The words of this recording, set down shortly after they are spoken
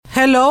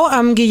Hello,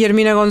 I'm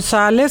Guillermina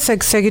Gonzalez,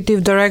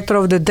 Executive Director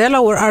of the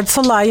Delaware Arts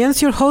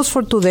Alliance, your host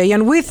for today.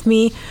 And with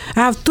me, I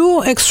have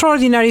two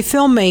extraordinary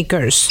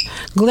filmmakers,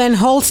 Glenn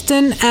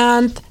Holsten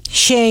and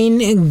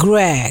Chayne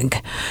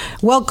Gregg.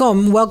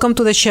 Welcome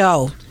to the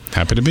show.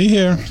 Happy to be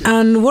here.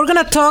 And we're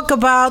going to talk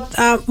about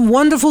a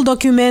wonderful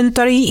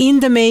documentary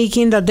in the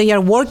making that they are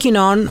working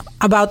on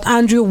about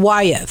Andrew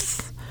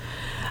Wyeth.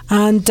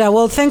 And,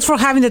 thanks for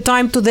having the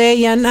time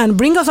today and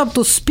bring us up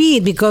to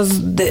speed because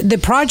the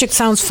project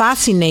sounds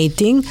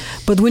fascinating,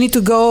 but we need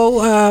to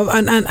go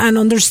and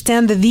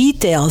understand the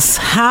details.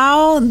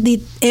 How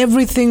did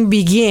everything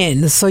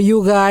begin? So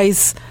you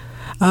guys,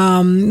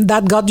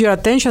 that got your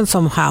attention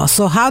somehow.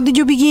 So how did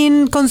you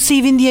begin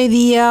conceiving the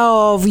idea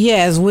of,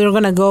 yes, we're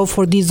going to go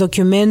for this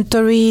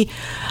documentary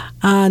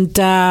and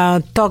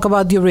talk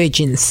about the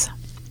origins?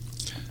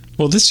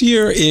 Well, this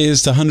year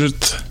is the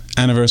 100th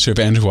anniversary of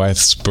Andrew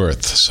Wyeth's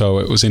birth, so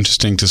it was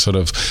interesting to sort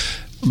of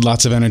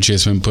lots of energy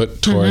has been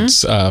put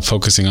towards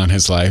focusing on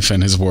his life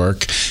and his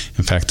work.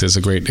 In fact, there's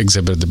a great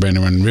exhibit at the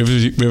Brandywine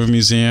River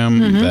Museum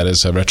that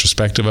is a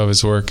retrospective of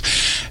his work.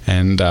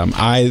 And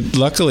I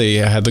luckily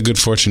had the good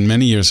fortune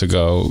many years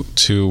ago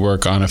to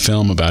work on a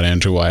film about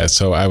Andrew Wyeth,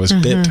 so I was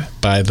bit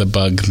by the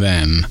bug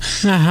then.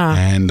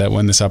 And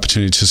when this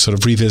opportunity to sort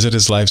of revisit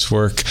his life's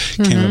work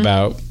came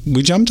about,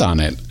 we jumped on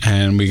it,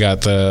 and we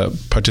got the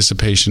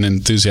participation and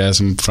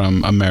enthusiasm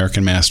from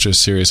American Masters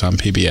series on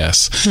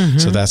PBS.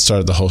 So that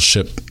started the whole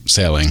ship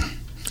sailing.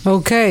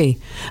 Okay.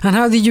 And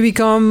how did you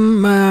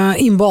become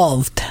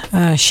involved,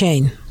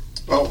 Chayne?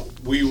 Well,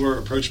 we were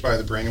approached by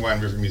the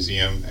Brandywine River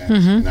Museum and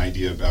an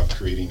idea about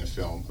creating a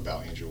film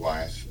about Andrew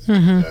Wyeth.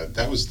 And,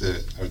 that was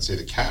I would say,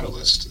 the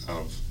catalyst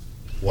of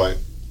what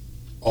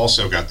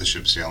also got the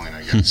ship sailing,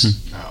 I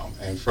guess.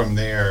 And from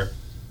there,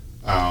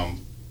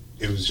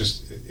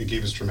 it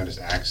gave us tremendous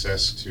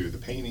access to the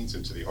paintings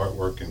and to the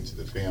artwork and to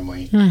the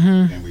family.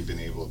 And we've been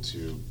able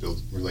to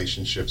build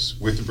relationships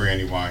with the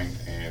Brandywine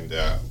and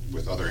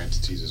with other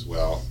entities as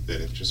well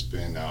that have just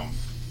been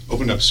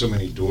opened up so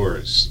many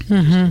doors.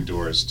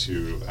 Doors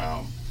to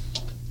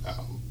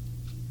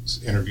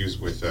interviews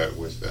with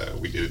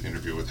we did an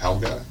interview with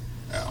Helga,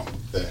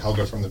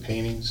 Helga from the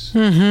paintings,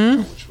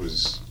 which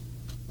was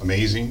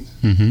amazing.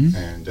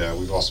 And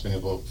we've also been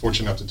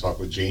fortunate enough to talk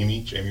with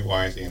Jamie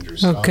Wyeth,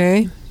 Andrew's son.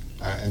 Okay.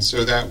 And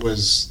so that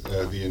was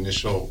the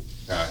initial,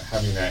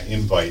 having that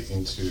invite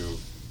into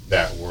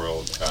that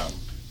world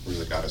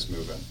really got us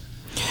moving.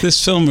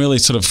 This film really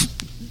sort of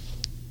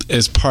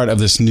is part of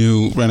this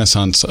new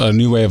renaissance, a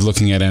new way of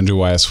looking at Andrew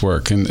Wyeth's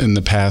work. In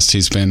the past,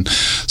 he's been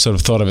sort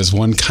of thought of as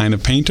one kind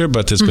of painter,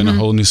 but there's been a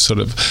whole new sort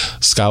of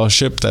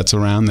scholarship that's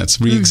around that's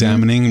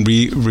re-examining,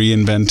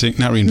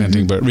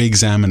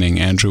 re-examining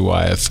Andrew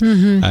Wyeth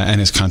and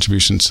his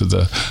contributions to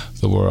the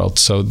world.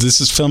 So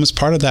this film is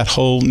part of that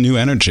whole new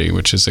energy,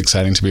 which is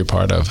exciting to be a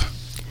part of.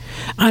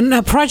 And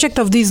a project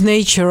of this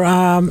nature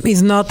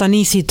is not an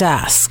easy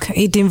task.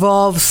 It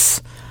involves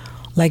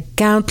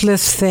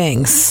countless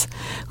things.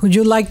 Would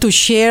you like to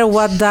share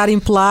what that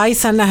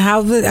implies and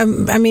how?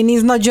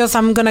 It's not just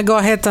I'm going to go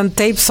ahead and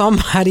tape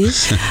somebody.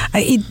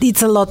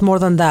 It's a lot more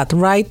than that,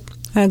 right,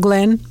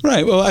 Glenn?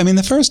 Right. Well,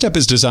 the first step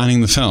is designing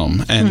the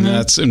film, and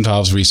that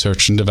involves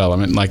research and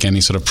development, like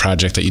any sort of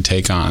project that you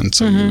take on.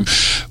 So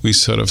we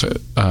sort of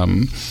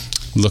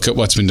look at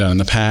what's been done in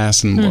the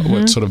past and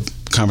what sort of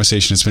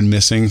conversation has been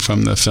missing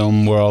from the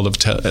film world of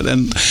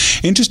and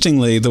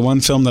interestingly, the one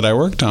film that I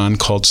worked on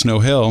called Snow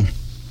Hill,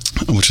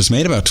 which was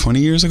made about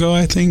 20 years ago,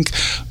 I think,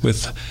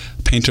 with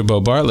painter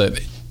Bo Bartlett,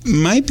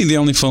 might be the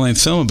only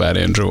full-length film about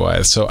Andrew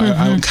Wyeth. So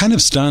I'm kind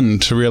of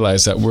stunned to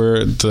realize that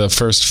we're the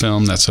first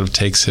film that sort of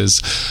takes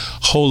his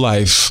whole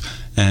life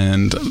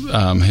and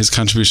his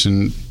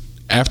contribution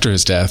after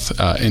his death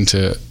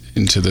into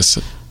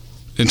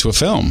a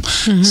film.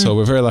 So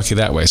we're very lucky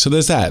that way. So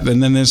there's that.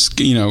 And then there's,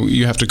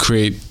 you have to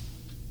create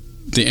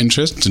the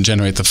interest to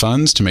generate the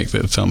funds to make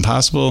the film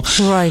possible.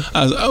 Right.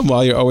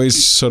 While you're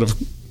always sort of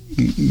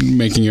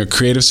making your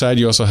creative side,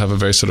 you also have a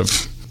very sort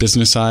of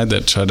business side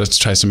that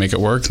tries to make it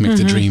work, make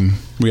the dream,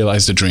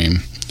 realize the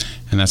dream.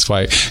 And that's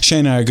why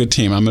Chayne and I are a good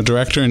team. I'm a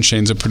director and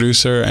Chayne's a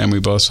producer, and we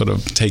both sort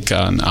of take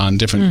on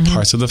different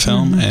parts of the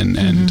film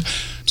and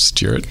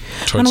steer it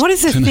towards. And what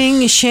is the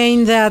thing,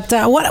 Chayne, that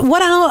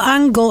what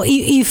angle,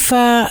 if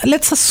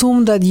let's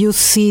assume that you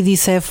see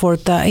this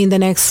effort in the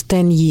next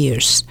 10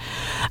 years,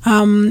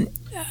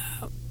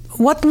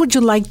 what would you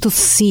like to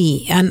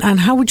see, and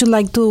how would you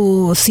like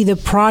to see the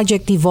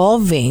project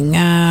evolving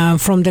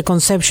from the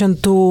conception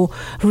to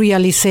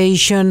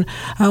realization?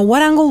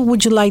 What angle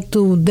would you like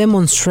to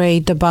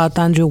demonstrate about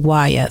Andrew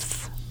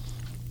Wyeth?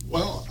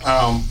 Well,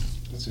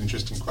 that's an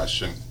interesting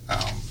question.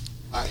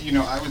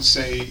 I would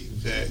say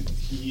that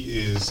he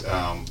is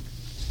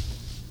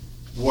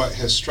what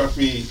has struck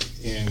me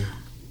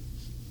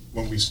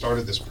when we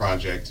started this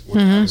project.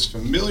 When I was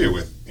familiar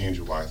with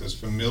Andrew Wyeth, I was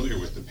familiar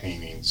with the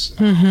paintings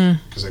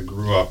because I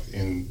grew up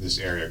in this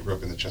area. I grew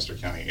up in the Chester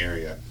County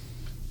area,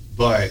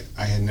 but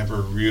I had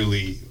never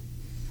really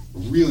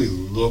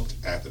looked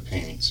at the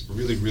paintings.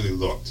 Really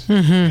looked.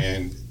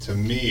 And to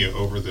me,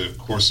 over the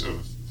course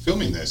of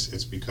filming this,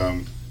 it's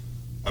become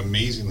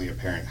amazingly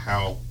apparent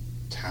how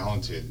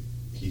talented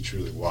he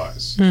truly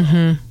was.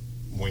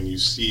 When you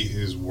see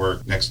his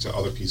work next to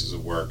other pieces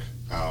of work,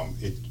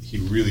 he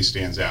really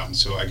stands out. And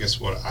so I guess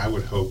what I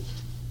would hope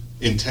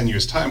in 10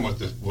 years' time,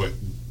 what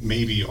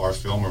maybe our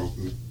film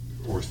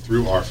or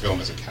through our film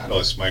as a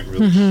catalyst might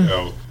really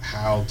show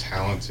how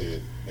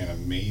talented and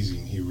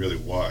amazing he really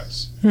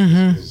was.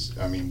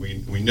 I mean,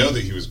 we know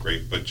that he was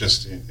great, but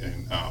just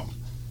in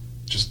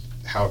just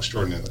how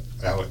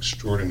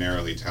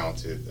extraordinarily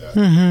talented.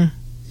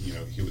 You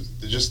know, he was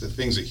just the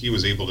things that he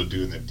was able to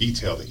do and the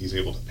detail that he's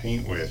able to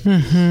paint with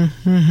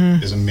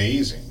is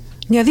amazing.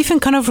 Yeah,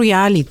 different kind of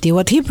reality.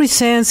 What he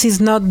presents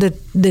is not the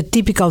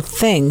typical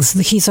things.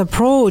 His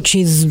approach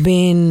has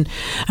been,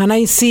 and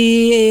I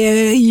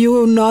see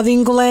you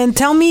nodding, Glenn.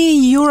 Tell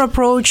me your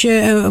approach.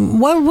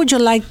 What would you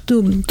like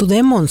to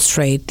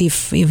demonstrate,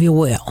 if you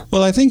will?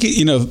 Well, I think,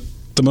 you know,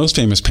 the most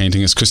famous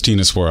painting is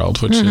Christina's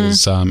World, which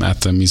is at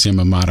the Museum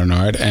of Modern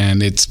Art,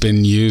 and it's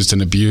been used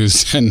and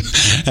abused and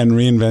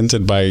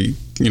reinvented by,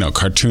 you know,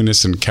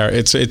 cartoonists and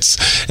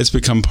it's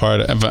become part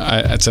of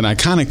it's an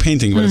iconic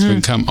painting, but it's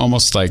become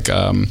almost like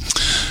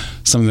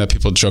something that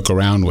people joke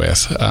around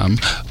with.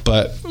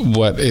 But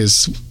what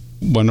is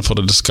wonderful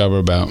to discover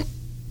about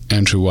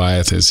Andrew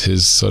Wyeth is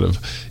his sort of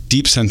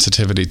deep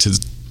sensitivity to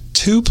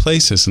two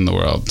places in the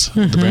world,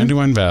 the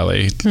Brandywine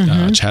Valley,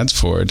 Chadds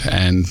Ford,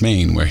 and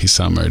Maine, where he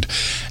summered,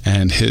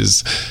 and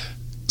his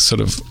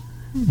sort of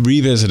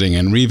revisiting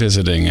and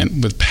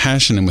with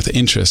passion and with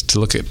interest to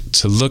look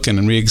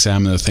and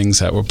re-examine the things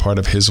that were part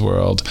of his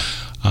world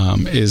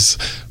is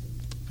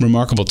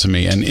remarkable to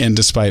me. And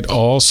despite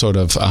all sort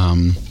of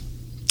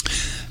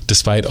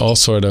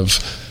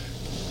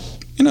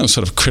you know,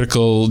 sort of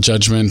critical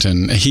judgment,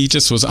 and he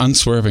just was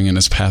unswerving in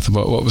his path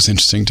about what was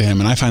interesting to him,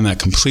 and I find that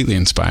completely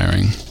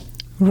inspiring.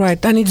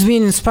 Right, and it's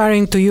been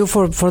inspiring to you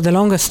for the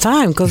longest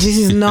time, because this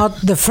is not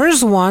the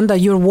first one that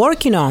you're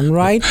working on,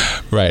 right?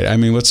 Right. I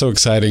mean, what's so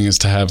exciting is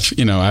to have,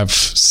 you know,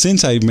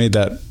 since I made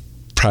that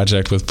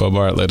project with Bo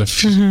Bartlett a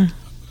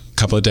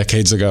couple of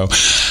decades ago,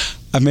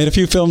 I've made a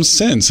few films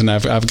since, and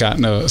I've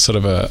gotten a sort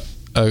of a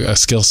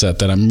skill set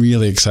that I'm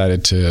really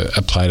excited to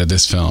apply to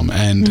this film,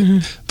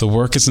 and the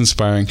work is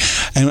inspiring.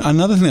 And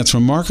another thing that's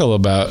remarkable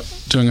about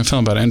doing a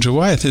film about Andrew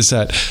Wyeth is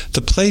that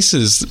the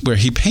places where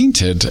he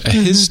painted,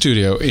 his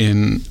studio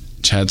in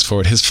Chadds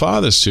Ford, his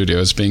father's studio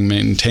is being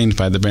maintained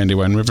by the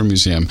Brandywine River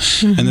Museum,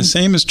 and the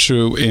same is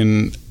true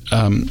in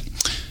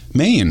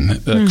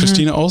Maine.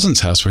 Christina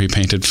Olsen's house, where he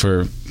painted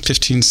for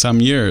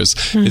 15-some years,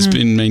 has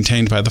been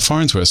maintained by the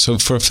Farnsworth. So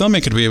for a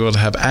filmmaker to be able to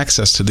have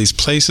access to these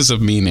places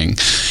of meaning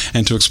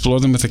and to explore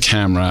them with a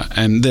camera,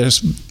 and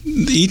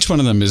each one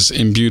of them is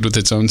imbued with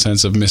its own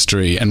sense of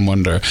mystery and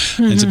wonder,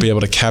 and to be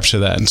able to capture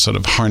that and sort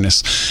of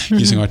harness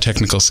using our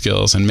technical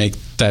skills and make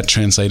that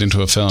translate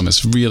into a film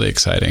is really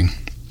exciting.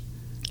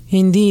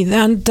 Indeed,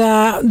 and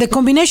the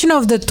combination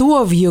of the two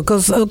of you,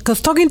 because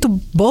talking to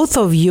both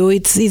of you,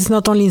 it's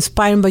not only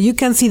inspiring, but you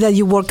can see that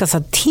you work as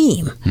a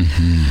team.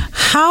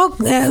 How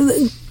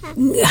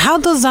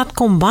does that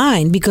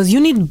combine? Because you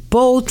need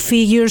both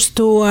figures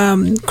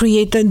to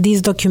create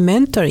this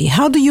documentary.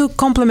 How do you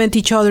complement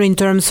each other in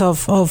terms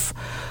of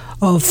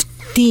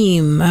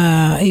team,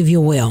 if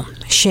you will,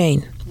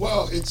 Shane?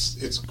 Well,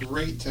 it's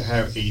great to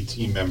have a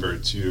team member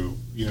to,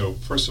 you know,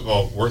 first of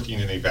all, working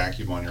in a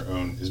vacuum on your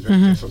own is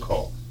very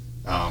difficult.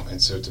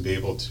 And so to be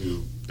able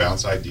to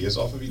bounce ideas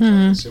off of each other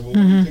and say, well,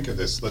 what do you think of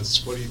this? What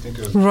do you think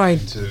of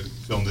to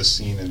film this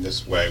scene in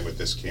this way with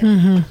this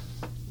camera?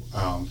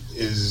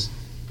 It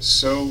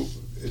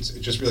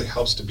just really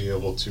helps to be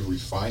able to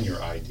refine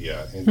your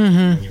idea. And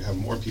when you have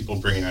more people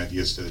bringing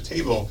ideas to the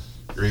table,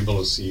 you're able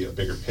to see a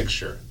bigger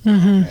picture,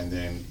 and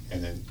then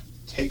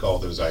take all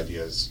those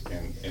ideas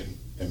and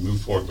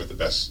move forward with the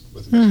best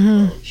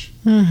approach.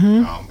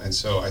 And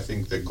so I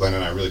think that Glenn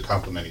and I really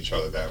complement each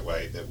other that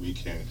way, that we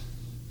can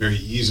very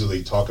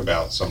easily talk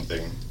about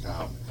something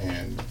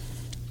and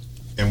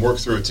work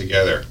through it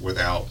together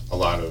without a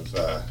lot of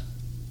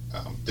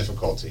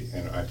difficulty.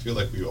 And I feel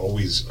like we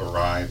always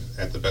arrive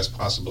at the best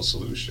possible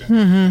solution.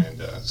 And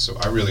so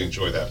I really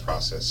enjoy that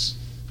process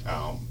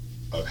of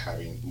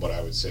having what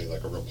I would say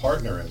like a real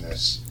partner in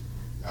this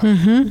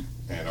and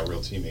a real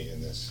teammate in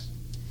this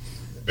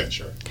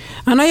venture.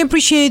 And I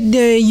appreciate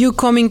you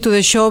coming to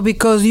the show,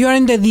 because you are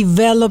in the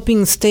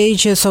developing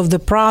stages of the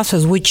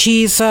process, which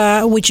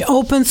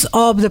opens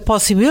up the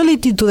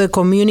possibility to the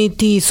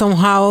community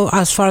somehow,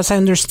 as far as I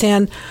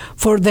understand,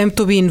 for them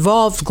to be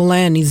involved.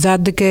 Glenn, is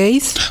that the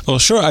case? Well,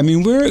 sure. I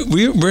mean,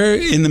 we're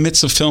in the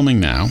midst of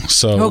filming now,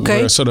 so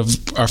we're sort of,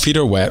 our feet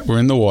are wet. We're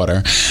in the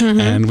water,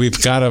 and we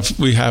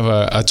have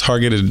a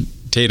targeted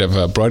date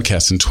of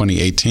broadcast in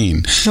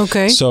 2018.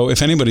 Okay. So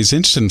if anybody's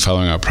interested in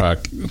following our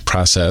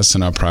process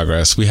and our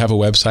progress, we have a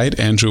website,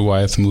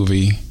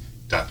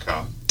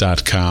 andrewwyethmovie.com.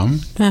 AndrewWyethMovie.com,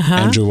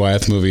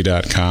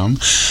 AndrewWyethMovie.com,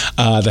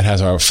 that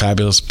has our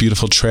fabulous,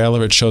 beautiful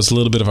trailer. It shows a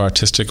little bit of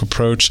artistic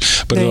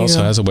approach, but it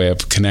also has a way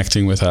of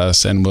connecting with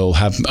us, and we'll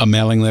have a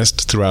mailing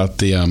list throughout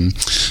the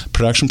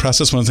production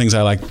process. One of the things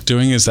I like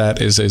doing is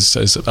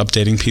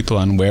updating people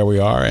on where we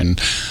are and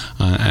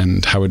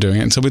how we're doing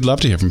it. And so we'd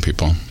love to hear from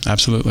people.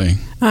 Absolutely.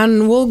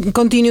 And we'll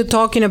continue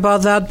talking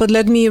about that, but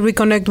let me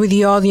reconnect with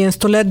the audience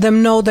to let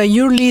them know that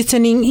you're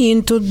listening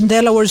into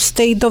Delaware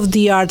State of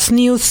the Arts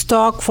News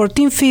Talk,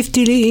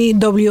 1450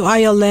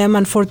 WILM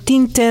and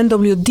 1410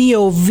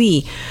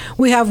 WDOV.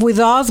 We have with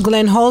us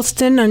Glenn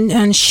Holsten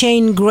and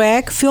Chayne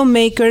Gregg,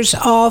 filmmakers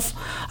of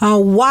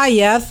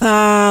Wyeth,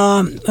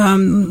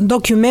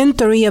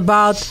 documentary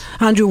about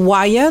Andrew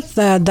Wyeth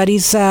that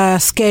is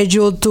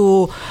scheduled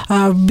to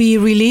be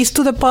released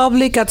to the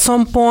public at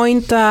some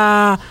point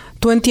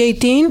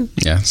 2018?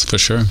 Yes, for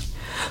sure.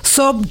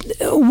 So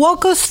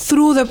walk us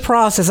through the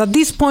process. At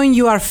this point,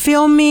 you are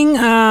filming,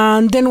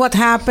 and then what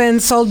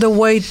happens all the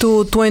way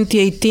to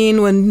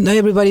 2018 when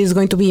everybody is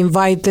going to be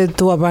invited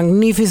to a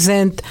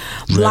magnificent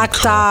black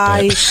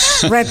tie,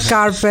 red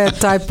carpet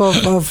type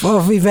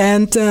of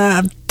event.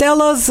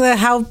 Tell us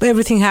how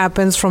everything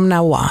happens from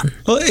now on.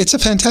 Well, it's a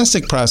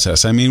fantastic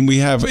process. I mean, we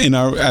have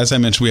as I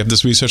mentioned, we have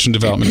this research and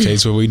development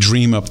phase where we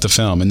dream up the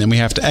film, and then we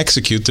have to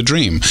execute the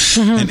dream.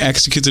 And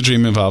execute the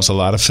dream involves a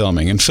lot of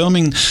filming. And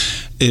filming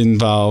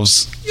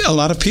involves a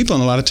lot of people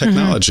and a lot of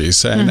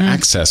technologies and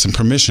access and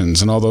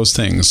permissions and all those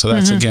things. So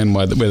that's, again,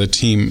 where the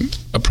team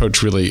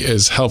approach really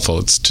is helpful.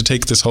 It's to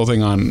take this whole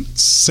thing on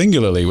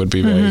singularly would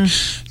be very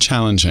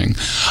challenging.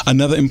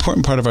 Another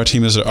important part of our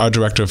team is our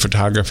director of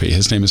photography.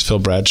 His name is Phil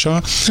Bradshaw.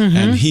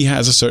 And he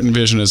has a certain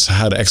vision as to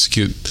how to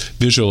execute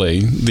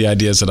visually the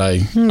ideas that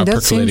I are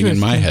percolating in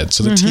my head.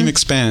 So the team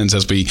expands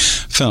as we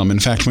film. In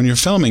fact, when you're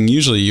filming,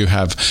 usually you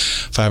have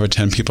 5 or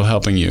 10 people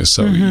helping you.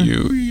 So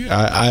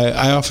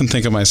I often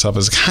think of myself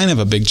as kind of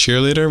a big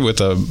cheerleader with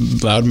a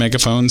loud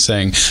megaphone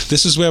saying,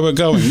 "This is where we're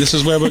going. This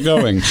is where we're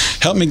going.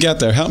 Help me get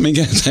there. Help me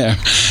get there."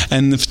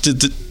 And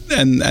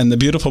the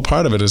beautiful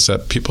part of it is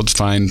that people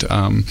find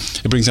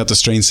it brings out the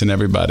strengths in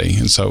everybody.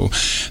 And so,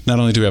 not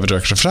only do we have a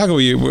director of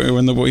photography, we're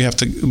in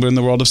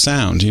the world of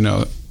sound. You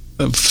know,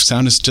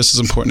 sound is just as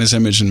important as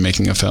image in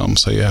making a film.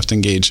 So you have to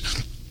engage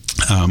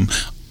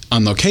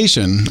on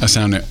location a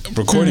sound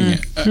recording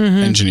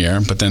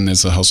engineer, but then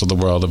there's also the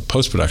world of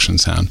post-production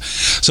sound.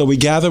 So we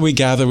gather.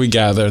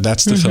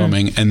 That's the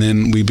filming, and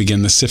then we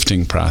begin the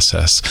sifting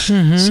process.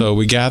 So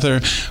we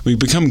gather. We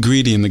become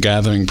greedy in the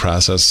gathering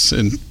process,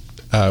 and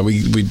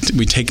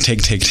we take.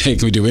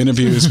 We do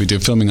interviews. We do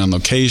filming on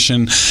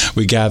location.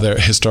 We gather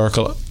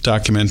historical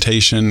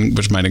documentation,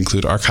 which might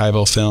include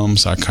archival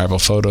films,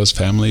 archival photos,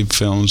 family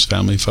films,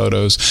 family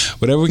photos,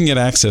 whatever we can get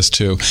access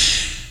to.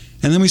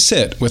 And then we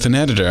sit with an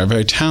editor, a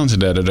very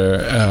talented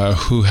editor,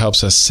 who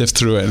helps us sift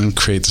through it and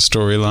create the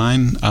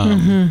storyline,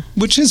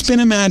 which has been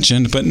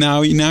imagined, but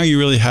now you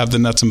really have the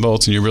nuts and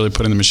bolts, and you're really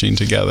putting the machine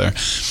together.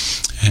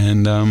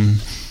 And then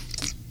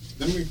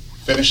we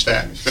finish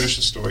that, and finish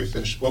the story,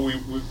 what we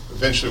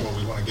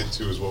want to get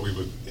to is what we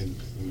would in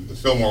the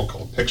film world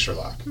call picture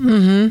lock.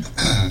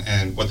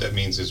 And what that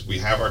means is we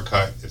have our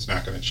cut, it's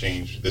not going to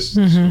change, this is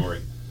the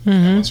story.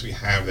 And once we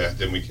have that,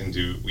 then we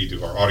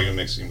do our audio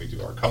mixing, we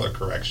do our color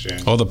correction.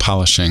 All the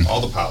polishing.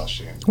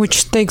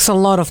 Which takes a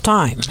lot of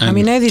time.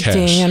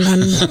 Editing and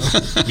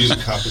music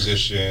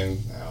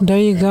composition. There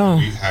you go.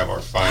 We have our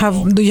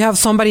final. Do you have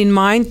somebody in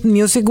mind,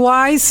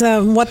 music-wise?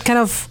 What kind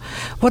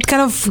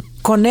of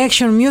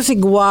connection,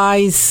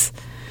 music-wise,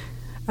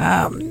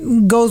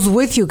 goes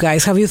with you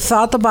guys? Have you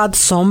thought about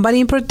somebody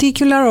in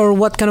particular, or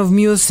what kind of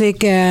music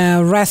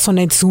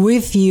resonates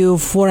with you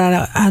for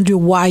an Andrew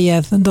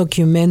Wyeth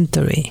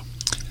documentary?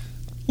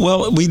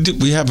 Well,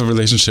 we have a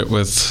relationship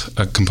with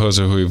a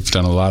composer who we've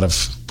done a lot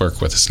of work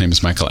with. His name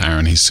is Michael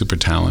Aaron. He's super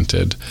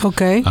talented.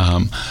 Okay.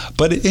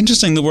 But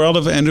interesting, the world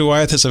of Andrew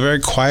Wyeth is a very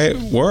quiet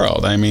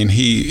world. I mean,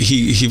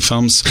 he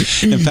films.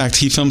 In fact,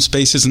 he films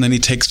spaces and then he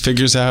takes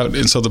figures out,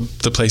 and so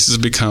the places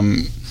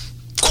become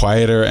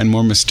quieter and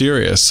more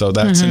mysterious. So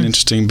that's an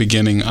interesting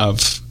beginning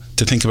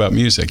to think about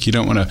music. You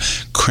don't want to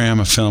cram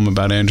a film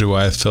about Andrew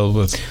Wyeth filled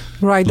with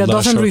that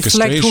doesn't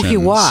reflect who he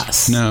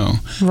was. No.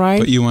 Right.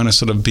 But you want to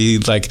sort of be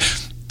like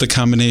the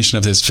combination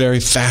of his very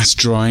fast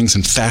drawings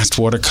and fast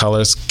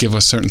watercolors give a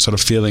certain sort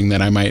of feeling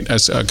that I might,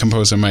 as a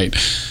composer, might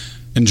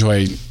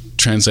enjoy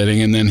translating.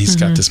 And then he's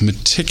got this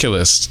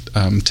meticulous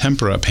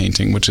tempera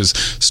painting, which is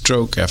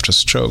stroke after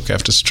stroke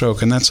after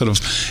stroke. And that sort of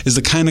is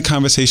the kind of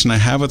conversation I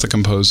have with the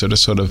composer to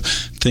sort of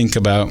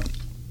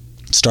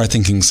start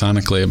thinking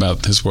sonically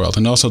about his world.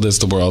 And also there's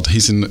the world,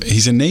 he's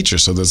in nature,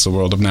 so there's the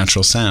world of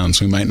natural sounds.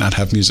 We might not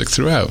have music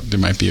throughout. There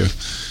might be a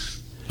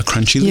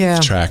crunchy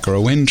leaf track or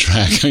a wind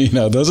track.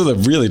 Those are the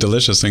really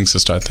delicious things to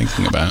start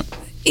thinking about.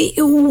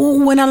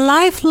 When a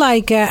life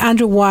like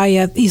Andrew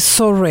Wyeth is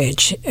so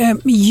rich,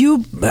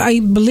 you, I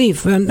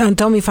believe, and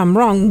tell me if I'm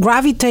wrong,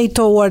 gravitate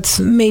towards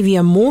maybe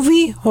a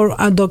movie or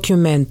a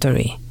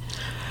documentary.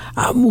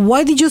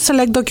 Why did you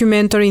select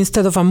documentary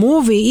instead of a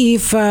movie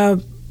if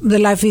the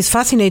life is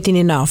fascinating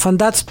enough, and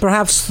that's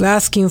perhaps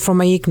asking for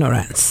my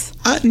ignorance.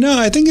 No,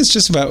 I think it's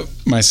just about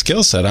my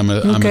skill set. I'm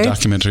a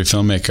documentary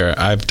filmmaker.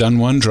 I've done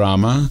one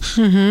drama.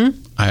 Mm-hmm.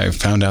 I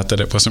found out that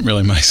it wasn't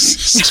really my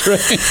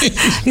strength.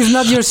 It's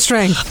not your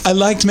strength. I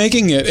liked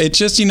making it. It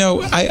just,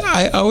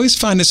 I always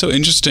find it so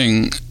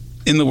interesting.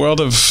 In the world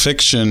of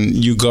fiction,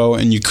 you go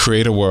and you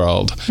create a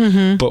world.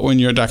 Mm-hmm. But when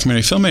you're a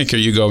documentary filmmaker,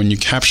 you go and you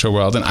capture a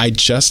world. And I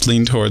just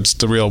lean towards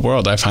the real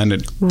world. I find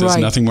there's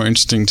nothing more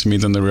interesting to me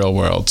than the real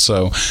world.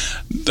 So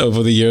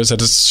over the years, that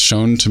has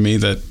shown to me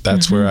that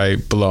that's where I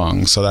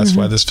belong. So that's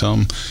why this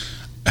film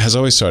has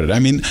always started. I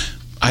mean,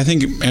 I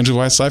think Andrew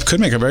Wyeth's life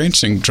could make a very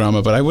interesting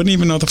drama, but I wouldn't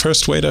even know the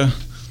first step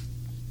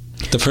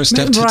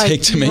to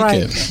take to make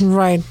it.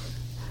 Right.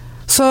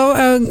 So,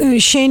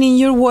 Chayne, in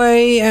your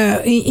way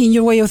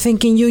of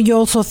thinking, you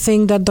also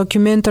think that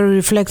documentary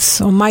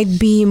reflects or might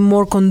be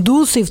more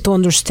conducive to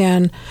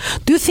understand.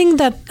 Do you think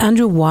that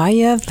Andrew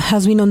Wyeth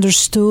has been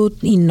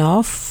understood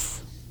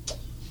enough?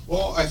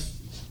 Well,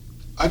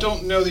 I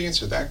don't know the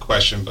answer to that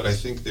question, but I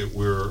think that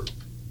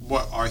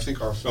what I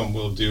think our film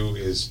will do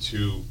is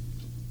to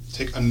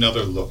take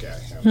another look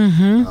at him.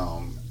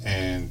 Mm-hmm.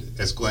 And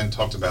as Glenn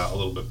talked about a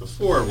little bit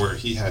before, where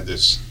he had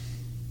this.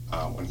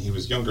 When he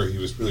was younger, he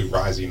was really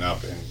rising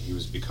up and he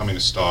was becoming a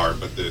star.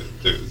 But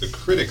the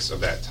critics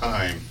of that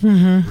time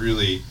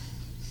really,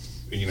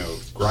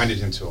 grinded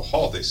him to a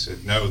halt. They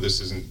said, "No, this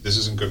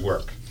isn't good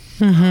work.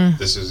 Mm-hmm.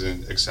 This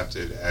isn't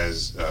accepted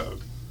as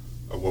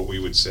what we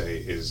would say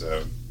is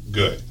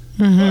good."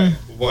 Mm-hmm.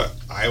 But what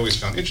I always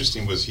found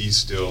interesting was he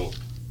still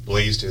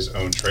blazed his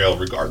own trail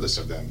regardless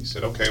of them. He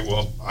said, "Okay,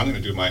 well, I'm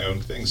going to do my own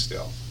thing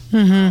still."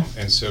 Mm-hmm.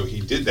 And so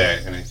he did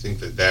that, and I think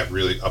that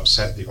really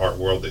upset the art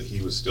world that he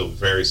was still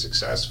very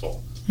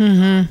successful,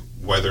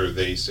 whether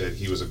they said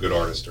he was a good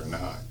artist or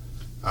not.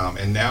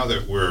 And now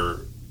that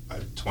we're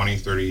 20,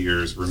 30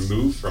 years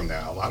removed from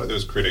that, a lot of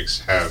those critics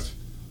have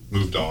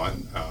moved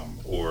on,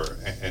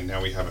 and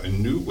now we have a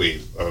new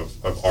wave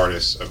of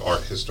artists, of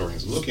art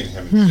historians looking at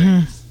him and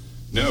saying,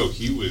 no,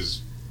 he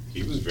was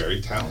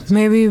very talented.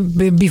 Maybe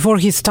before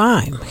his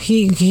time.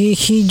 He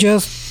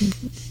just...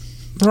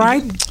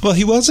 Right? Well,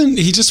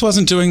 he just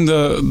wasn't doing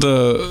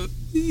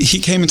he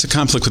came into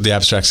conflict with the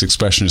abstract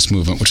expressionist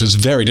movement, which is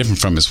very different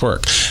from his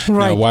work.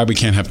 Right. Now, why we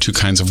can't have two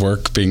kinds of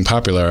work being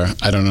popular,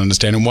 I don't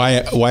understand. And why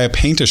a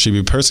painter should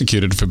be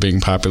persecuted for being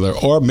popular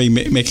or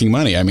making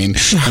money. I mean,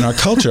 in our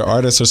culture,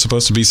 artists are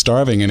supposed to be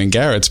starving and in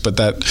garrets, but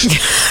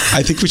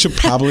I think we should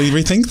probably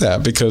rethink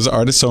that because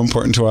art is so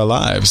important to our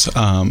lives.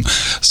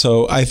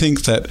 So I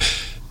think that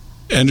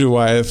Andrew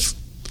Wyeth,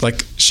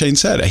 like Chayne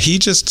said, he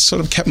just sort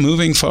of kept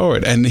moving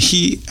forward, and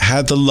he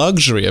had the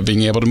luxury of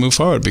being able to move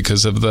forward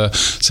because of the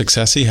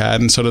success he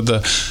had and sort of the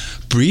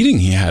breeding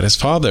he had. His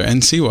father,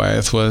 N.C.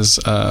 Wyeth,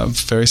 was a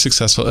very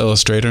successful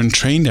illustrator and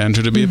trained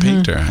Andrew to be a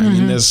painter. I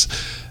mean,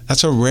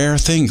 that's a rare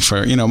thing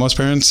for, most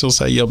parents will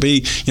say,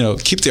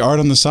 keep the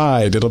art on the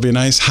side. It'll be a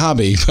nice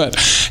hobby. But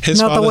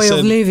his father said... Not the way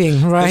of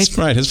living, right? That's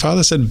right. His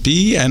father said,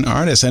 be an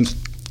artist. And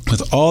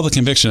with all the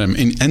conviction, I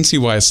mean, N.C.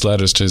 Wyeth's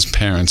letters to his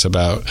parents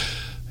about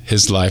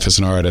his life as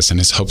an artist and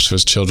his hopes for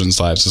his children's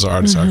lives as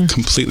artists are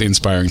completely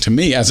inspiring to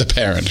me as a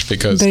parent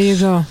because there you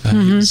go.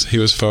 He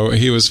was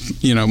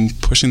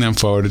pushing them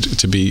forward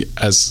to be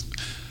as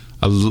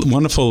a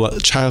wonderful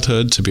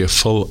childhood to be a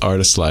full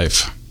artist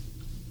life,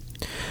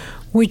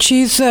 which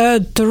is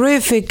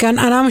terrific. And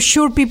I'm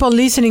sure people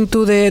listening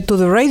to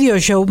the radio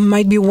show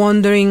might be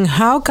wondering,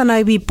 how can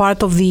I be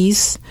part of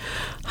this?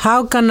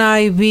 How can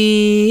I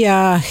be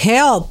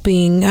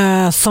helping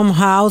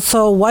somehow?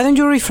 So why don't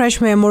you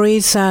refresh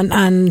memories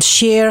and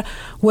share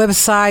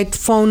website,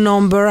 phone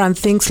number, and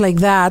things like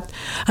that?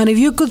 And if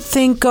you could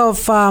think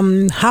of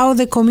how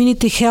the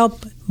community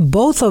helped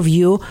both of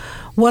you,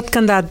 what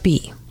can that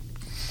be?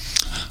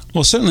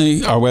 Well,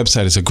 certainly our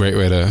website is a great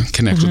way to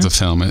connect with the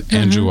film at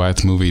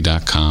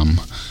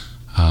andrewwyethmovie.com.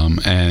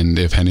 And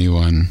if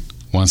anyone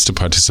wants to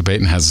participate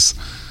and has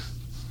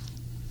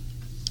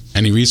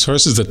any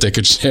resources that they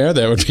could share,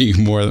 that would be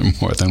more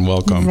than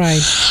welcome.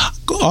 Right.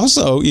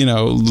 Also,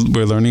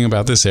 we're learning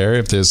about this area.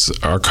 If there's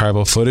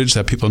archival footage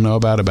that people know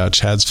about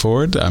Chad's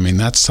Ford, I mean,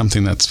 that's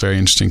something that's very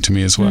interesting to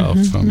me as well.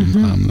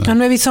 And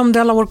maybe some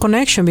Delaware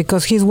connection,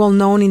 because he's well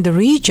known in the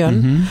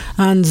region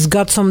and has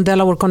got some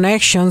Delaware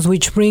connections,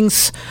 which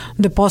brings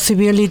the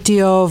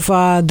possibility of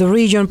the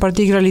region,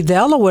 particularly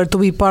Delaware, to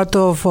be part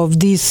of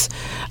these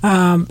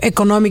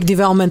economic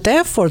development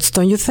efforts,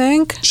 don't you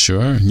think?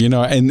 Sure.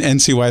 In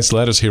N.C. Wyeth's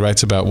letters, he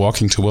writes about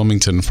walking to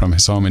Wilmington from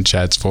his home in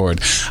Chad's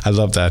Ford. I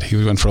love that. He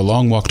went for a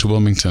long walk to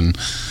Wilmington.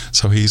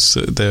 So he's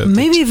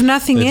maybe if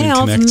nothing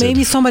else,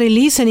 maybe somebody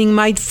listening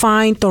might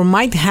find or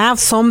might have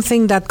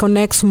something that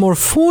connects more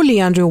fully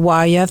Andrew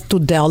Wyeth to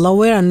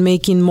Delaware and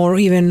making more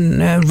even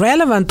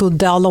relevant to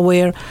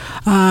Delaware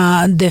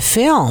the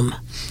film.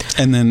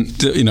 And then,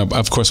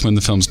 of course, when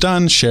the film's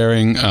done,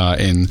 sharing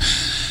in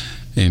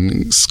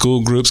in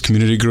school groups,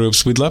 community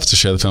groups. We'd love to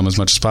share the film as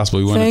much as possible.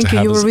 We wanted Thank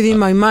you. You were reading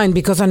my mind,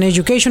 because an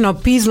educational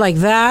piece like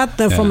that,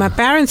 from a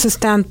parent's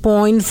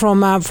standpoint,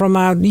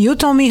 you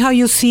tell me how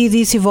you see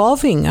this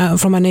evolving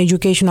from an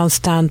educational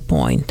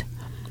standpoint.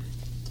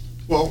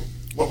 Well,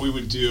 what we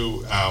would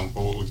do,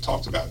 or what we've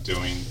talked about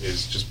doing,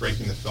 is just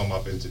breaking the film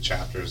up into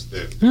chapters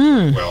that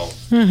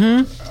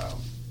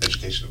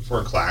education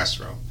for a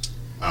classroom,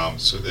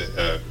 so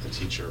that a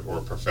teacher or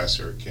a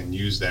professor can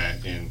use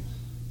that in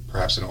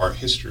perhaps an art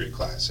history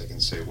class. I can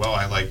say, well,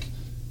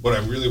 what I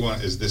really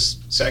want is this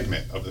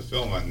segment of the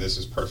film, and this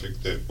is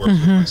perfect that works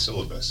with my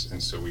syllabus.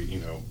 And so we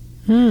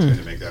tend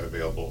to make that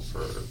available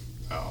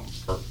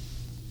for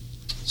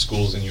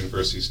schools and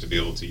universities to be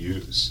able to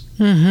use.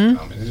 And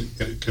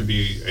it could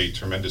be a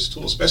tremendous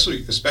tool,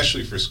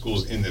 especially for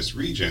schools in this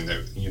region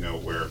that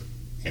where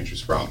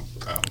Andrew's from.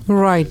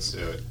 Right. It's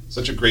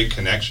such a great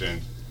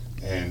connection,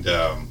 and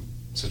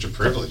such a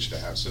privilege to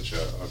have such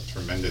a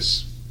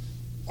tremendous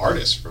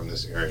artist from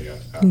this area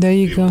there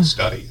you be go. able to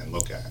study and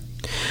look at.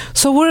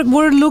 So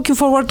we're looking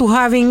forward to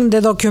having the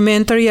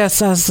documentary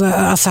as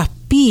a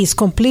piece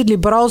completely,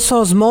 but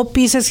also small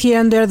pieces here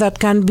and there that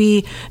can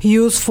be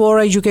used for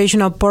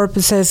educational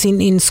purposes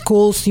in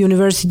schools,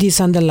 universities,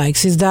 and the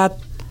likes. Is that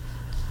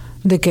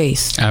the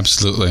case?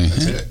 Absolutely.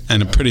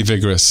 And a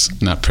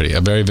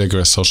very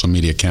vigorous social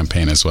media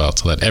campaign as well,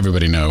 to let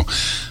everybody know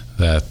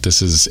that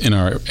this is in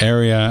our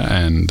area,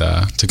 and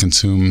to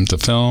consume the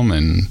film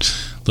and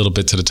little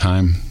bits at a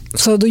time.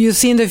 So do you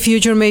see in the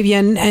future maybe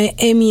an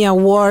Emmy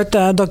Award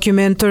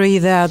documentary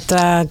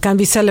that can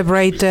be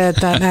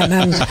celebrated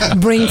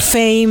and bring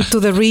fame to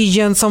the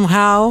region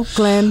somehow,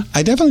 Glenn?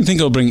 I definitely think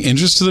it'll bring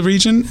interest to the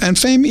region, and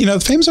fame.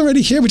 Fame's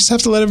already here. We just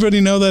have to let everybody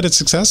know that it's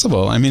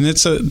accessible. I mean,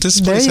 this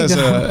place has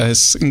a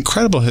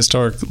incredible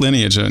historic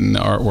lineage in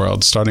the art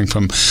world, starting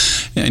from,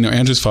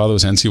 Andrew's father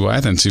was N.C.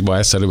 Wyeth. N.C.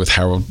 Wyeth studied with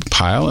Harold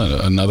Pyle,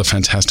 another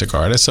fantastic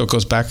artist. So it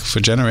goes back for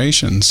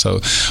generations.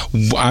 So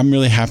I'm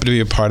really happy to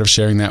be a part of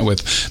sharing that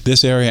with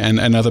this area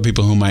and other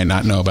people who might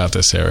not know about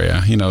this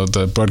area.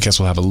 The broadcast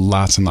will have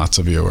lots and lots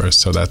of viewers,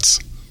 so that's...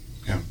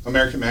 Yeah,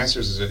 American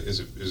Masters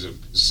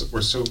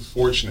we're so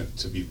fortunate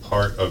to be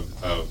part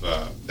of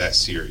that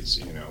series.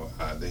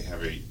 They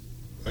have a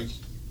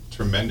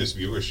tremendous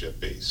viewership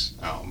base.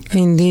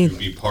 Indeed. To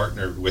be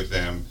partnered with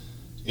them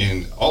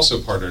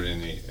also partnered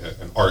in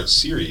an art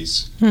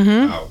series,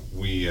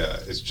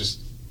 it's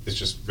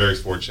just very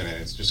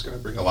fortunate. It's just going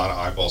to bring a lot of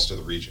eyeballs to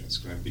the region. It's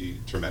going to be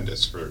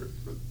tremendous for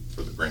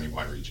the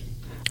Brandywine region.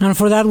 And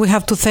for that, we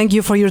have to thank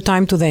you for your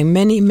time today.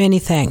 Many, many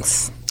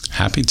thanks.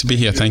 Happy to be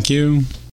here. Thank you.